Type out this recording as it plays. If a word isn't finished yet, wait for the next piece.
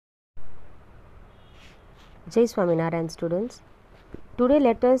Jai Swaminarayan students. Today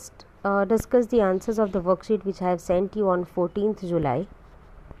let us discuss the answers of the worksheet which I have sent you on 14th July.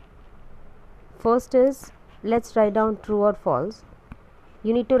 First is, let's write down true or false.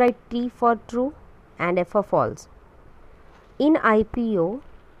 You need to write T for true and F for false. In IPO,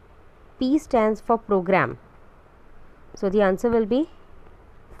 P stands for program. So the answer will be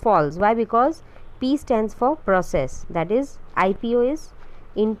false. Why? Because P stands for process. That is, IPO is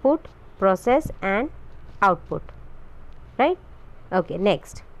input, process and output. Right? Okay,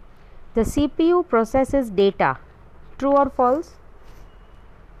 next. The CPU processes data. True or false?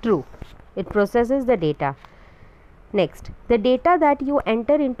 True. It processes the data. Next, the data that you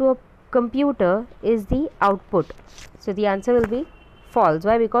enter into a computer is the output. So the answer will be false.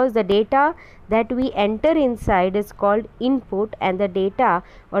 Why? Because the data that we enter inside is called input and the data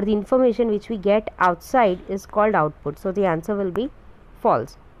or the information which we get outside is called output. So the answer will be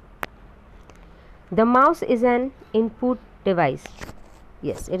false. The mouse is an input device.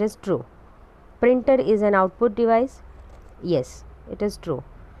 Yes, it is true. Printer is an output device. Yes, it is true.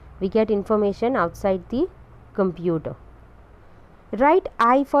 We get information outside the computer. Write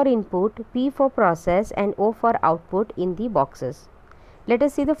I for input, P for process and O for output in the boxes. Let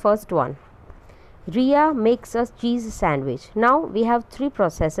us see the first one. Ria makes a cheese sandwich. Now we have three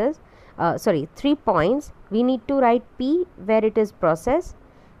points. We need to write P where it is process,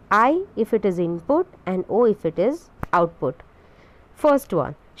 I if it is input and O if it is output. First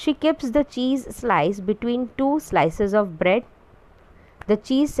one, she keeps the cheese slice between two slices of bread. The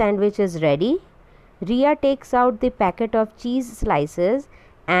cheese sandwich is ready. Ria takes out the packet of cheese slices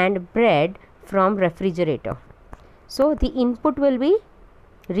and bread from refrigerator. So the input will be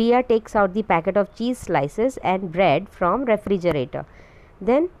Ria takes out the packet of cheese slices and bread from refrigerator.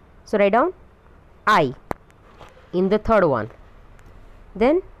 Then, so write down I in the third one.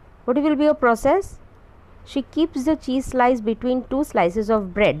 Then what will be a process? She keeps the cheese slice between two slices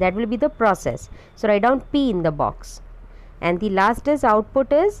of bread. That will be the process. So write down P in the box. And the last is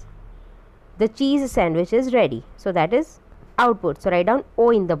output is the cheese sandwich is ready. So that is output. So write down O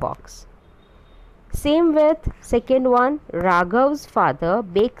in the box. Same with second one. Raghav's father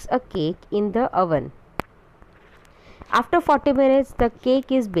bakes a cake in the oven. After 40 minutes the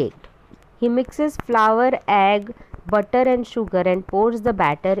cake is baked. He mixes flour, egg, butter and sugar and pours the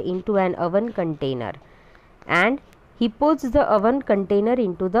batter into an oven container. And he puts the oven container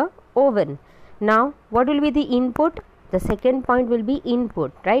into the oven. Now what will be the input? The second point will be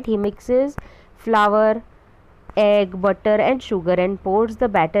input, right? He mixes flour, egg, butter and sugar and pours the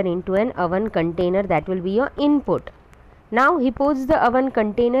batter into an oven container. That will be your input. Now he puts the oven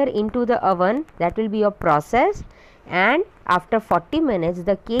container into the oven. That will be your process. And after 40 minutes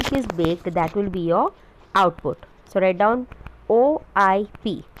the cake is baked. That will be your output. So write down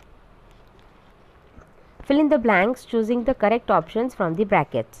OIP. Fill in the blanks choosing the correct options from the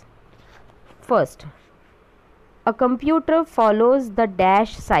brackets. First, a computer follows the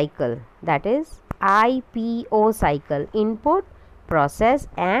dash cycle, that is IPO cycle, input, process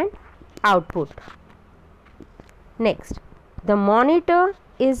and output. Next, the monitor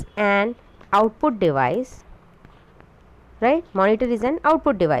is an output device, right? Monitor is an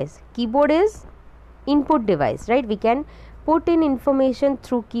output device. Keyboard is input device, right? We can put in information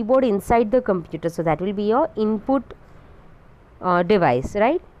through keyboard inside the computer. So that will be your input device,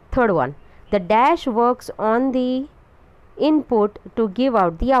 right? Third one, the dash works on the input to give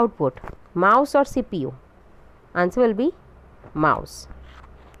out the output. Mouse or CPU? Answer will be mouse,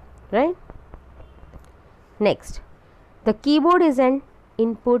 right? Next, the keyboard is an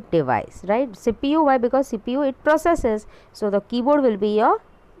input device, right? CPU, why? Because CPU it processes. So the keyboard will be your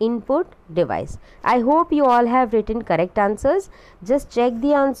input device. I hope you all have written correct answers. Just check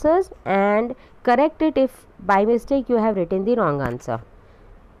the answers and correct it if by mistake you have written the wrong answer.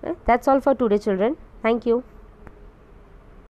 That's all for today, children. Thank you.